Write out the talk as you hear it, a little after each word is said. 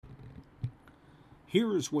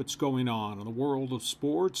Here's what's going on in the world of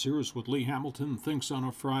sports. Here's what Lee Hamilton thinks on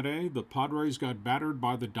a Friday. The Padres got battered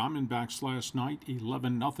by the Diamondbacks last night,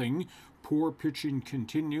 11-0. Poor pitching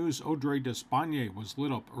continues. Audrey Despaigne was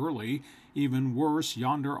lit up early. Even worse,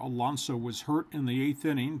 Yonder Alonso was hurt in the eighth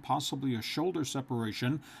inning, possibly a shoulder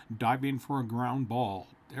separation, diving for a ground ball.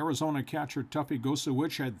 Arizona catcher Tuffy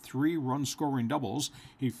Gosewich had 3 run-scoring doubles.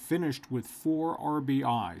 He finished with 4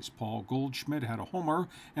 RBIs. Paul Goldschmidt had a homer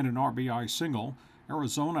and an RBI single.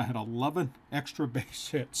 Arizona had 11 extra base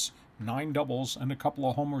hits, 9 doubles, and a couple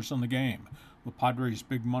of homers in the game. The Padres'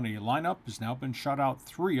 big money lineup has now been shut out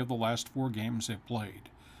 3 of the last 4 games they've played.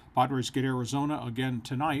 Padres get Arizona again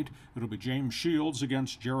tonight. It'll be James Shields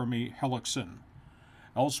against Jeremy Hellickson.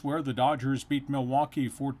 Elsewhere, the Dodgers beat Milwaukee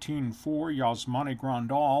 14-4. Yasmani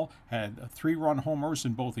Grandal had 3-run homers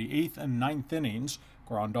in both the 8th and 9th innings.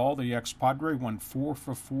 Grandal, the ex-Padre, went 4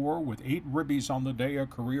 for 4 with 8 ribbies on the day, a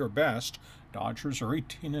career best. Dodgers are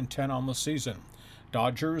 18-10 on the season.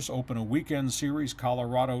 Dodgers open a weekend series,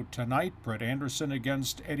 Colorado tonight. Brett Anderson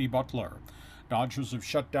against Eddie Butler. Dodgers have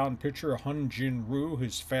shut down pitcher Hyun-Jin Ryu.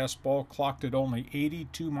 His fastball clocked at only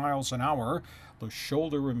 82 miles an hour. The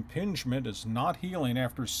shoulder impingement is not healing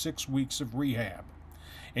after 6 weeks of rehab.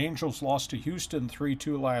 Angels lost to Houston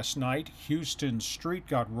 3-2 last night. Houston Street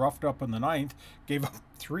got roughed up in the 9th, gave up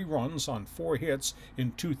 3 runs on 4 hits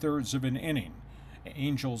in 2/3 of an inning.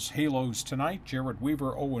 Angels Halos tonight. Jared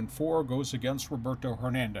Weaver 0-4 goes against Roberto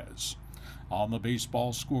Hernandez. On the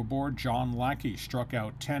baseball scoreboard, John Lackey struck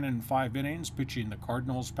out 10 in 5 innings, pitching the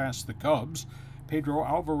Cardinals past the Cubs. Pedro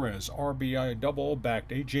Alvarez RBI double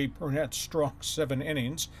backed A.J. Burnett strong 7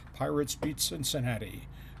 innings. Pirates beat Cincinnati.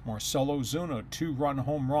 Marcell Ozuna 2-run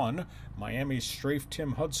home run. Miami strafed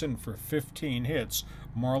Tim Hudson for 15 hits.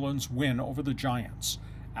 Marlins win over the Giants.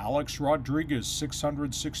 Alex Rodriguez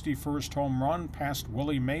 661st home run passed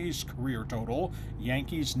Willie Mays' career total.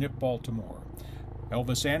 Yankees nip Baltimore.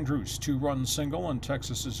 Elvis Andrus 2-run single in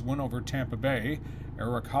Texas's win over Tampa Bay.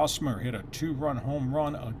 Eric Hosmer hit a 2-run home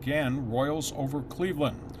run again. Royals over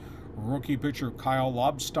Cleveland. Rookie pitcher Kyle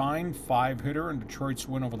Lobstein 5-hitter in Detroit's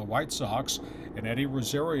win over the White Sox. And Eddie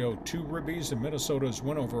Rosario 2 ribbies in Minnesota's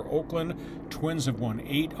win over Oakland. Twins have won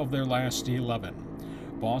 8 of their last 11.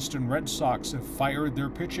 Boston Red Sox have fired their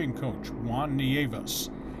pitching coach, Juan Nieves.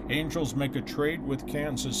 Angels make a trade with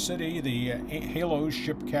Kansas City. The Halos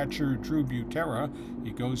ship catcher Drew Butera.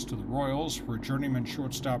 He goes to the Royals for journeyman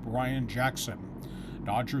shortstop Ryan Jackson.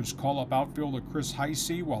 Dodgers call up outfielder Chris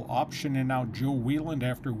Heisey while optioning out Joe Wheeland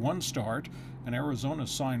after 1 start. And Arizona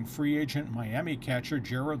signed free agent Miami catcher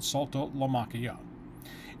Jared Salto-Lamacchia.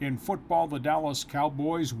 In football, the Dallas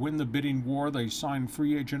Cowboys win the bidding war. They signed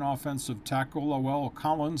free agent offensive tackle La'el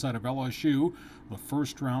Collins out of LSU, the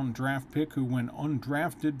first-round draft pick who went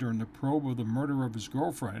undrafted during the probe of the murder of his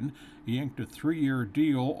girlfriend. He inked a 3-year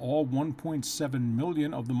deal. All $1.7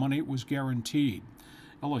 million of the money was guaranteed.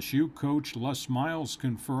 LSU coach Les Miles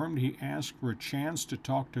confirmed he asked for a chance to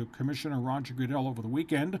talk to Commissioner Roger Goodell over the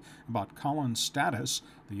weekend about Collins' status.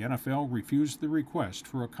 The NFL refused the request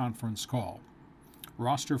for a conference call.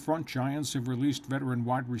 Roster front Giants have released veteran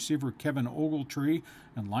wide receiver Kevin Ogletree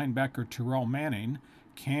and linebacker Terrell Manning.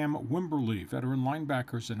 Cam Wimberly, veteran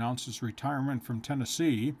linebackers, announces retirement from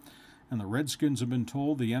Tennessee. And the Redskins have been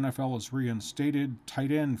told the NFL has reinstated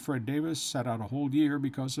tight end Fred Davis, sat out a whole year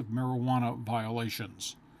because of marijuana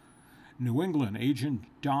violations. New England agent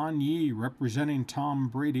Don Yee, representing Tom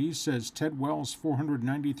Brady, says Ted Wells'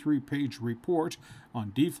 493-page report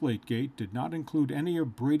on Deflategate did not include any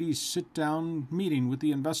of Brady's sit-down meeting with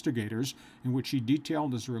the investigators, in which he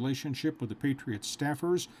detailed his relationship with the Patriots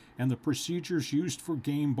staffers and the procedures used for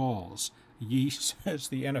game balls. Yee says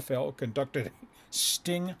the NFL conducted a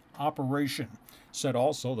sting operation. Said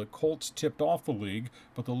also the Colts tipped off the league,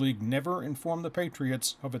 but the league never informed the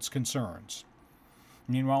Patriots of its concerns.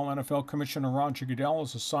 Meanwhile, NFL Commissioner Roger Goodell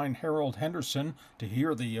has assigned Harold Henderson to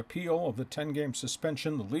hear the appeal of the 10-game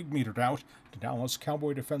suspension the league meted out to Dallas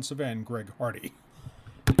Cowboy defensive end Greg Hardy.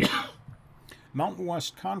 Mountain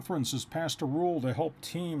West Conference has passed a rule to help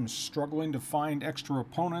teams struggling to find extra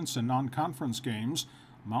opponents in non-conference games.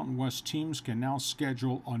 Mountain West teams can now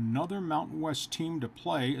schedule another Mountain West team to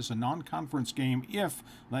play as a non-conference game if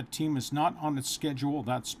that team is not on its schedule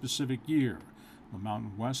that specific year. The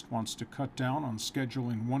Mountain West wants to cut down on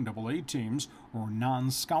scheduling 1AA teams or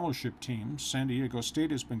non-scholarship teams. San Diego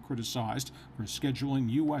State has been criticized for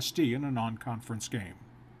scheduling USD in a non-conference game.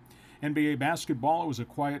 NBA basketball, it was a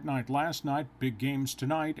quiet night last night. Big games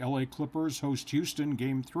tonight. LA Clippers host Houston,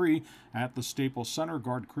 Game 3 at the Staples Center.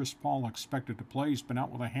 Guard Chris Paul expected to play. He's been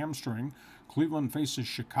out with a hamstring. Cleveland faces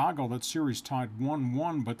Chicago. That series tied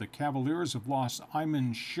 1-1, but the Cavaliers have lost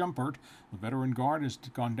Iman Shumpert. The veteran guard has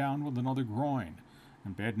gone down with another groin.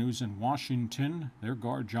 And bad news in Washington. Their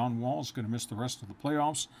guard, John Wall, is going to miss the rest of the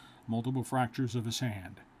playoffs. Multiple fractures of his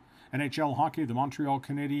hand. NHL hockey, the Montreal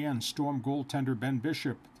Canadiens storm goaltender Ben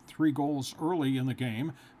Bishop 3 goals early in the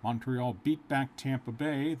game. Montreal beat back Tampa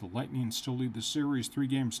Bay. The Lightning still lead the series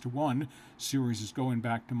 3-1. Series is going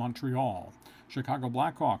back to Montreal. Chicago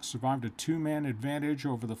Blackhawks survived a 2-man advantage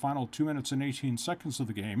over the final 2 minutes and 18 seconds of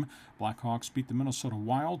the game. Blackhawks beat the Minnesota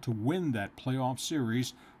Wild to win that playoff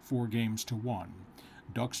series 4-1.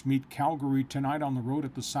 Ducks meet Calgary tonight on the road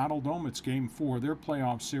at the Saddle Dome. It's Game 4 of their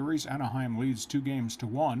playoff series. Anaheim leads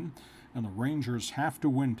 2-1. And the Rangers have to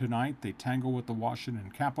win tonight. They tangle with the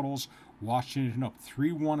Washington Capitals. Washington up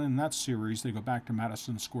 3-1 in that series. They go back to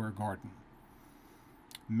Madison Square Garden.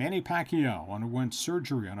 Manny Pacquiao underwent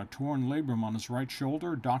surgery on a torn labrum on his right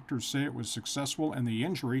shoulder. Doctors say it was successful and the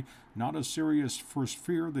injury not as serious first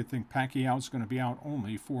fear. They think Pacquiao is going to be out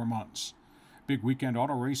only 4 months. Big weekend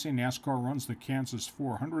auto racing. NASCAR runs the Kansas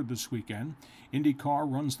 400 this weekend. IndyCar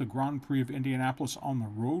runs the Grand Prix of Indianapolis on the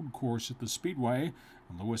road course at the Speedway.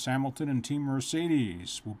 And Lewis Hamilton and Team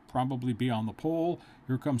Mercedes will probably be on the pole.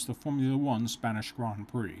 Here comes the Formula One Spanish Grand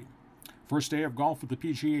Prix. First day of golf at the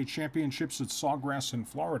PGA Championships at Sawgrass in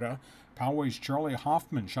Florida. Poway's Charlie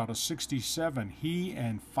Hoffman shot a 67. He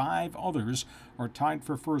and 5 others are tied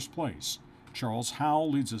for first place. Charles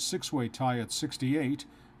Howell leads a 6-way tie at 68.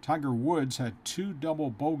 Tiger Woods had 2 double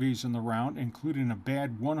bogeys in the round, including a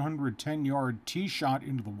bad 110-yard tee shot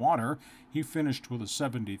into the water. He finished with a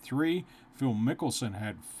 73. Phil Mickelson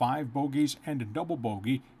had 5 bogeys and a double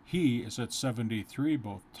bogey. He is at 73.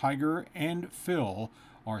 Both Tiger and Phil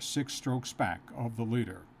are 6 strokes back of the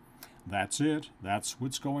leader. That's it. That's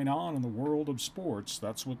what's going on in the world of sports.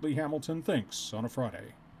 That's what Lee Hamilton thinks on a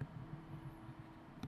Friday.